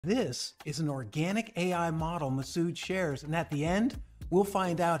This is an organic AI model Massoud shares, and at the end, we'll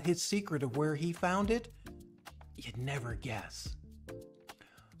find out his secret of where he found it. You'd never guess.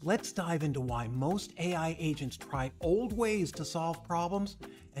 Let's dive into why most AI agents try old ways to solve problems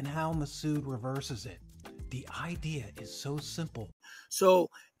and how Massoud reverses it. The idea is so simple. So,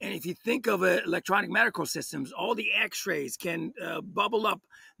 and if you think of electronic medical systems, all the x-rays can bubble up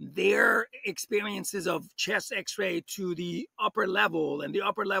their experiences of chest x-ray to the upper level and the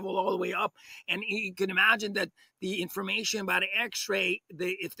upper level all the way up. And you can imagine that the information about an x-ray,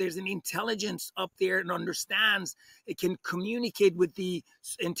 if there's an intelligence up there and understands, it can communicate with the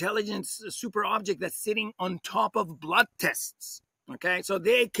intelligence super object that's sitting on top of blood tests. Okay, so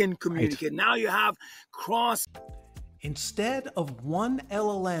they can communicate. Right. Now you have cross. Instead of one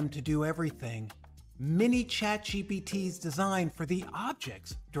LLM to do everything, MiniChatGPT is designed for the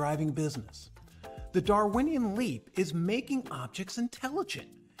objects driving business. The Darwinian leap is making objects intelligent,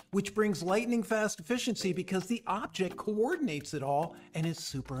 which brings lightning fast efficiency because the object coordinates it all and is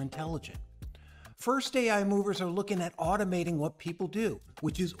super intelligent. First AI movers are looking at automating what people do,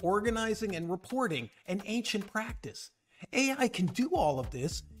 which is organizing and reporting, an ancient practice. AI can do all of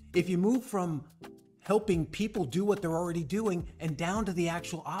this if you move from helping people do what they're already doing and down to the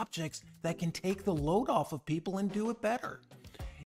actual objects that can take the load off of people and do it better.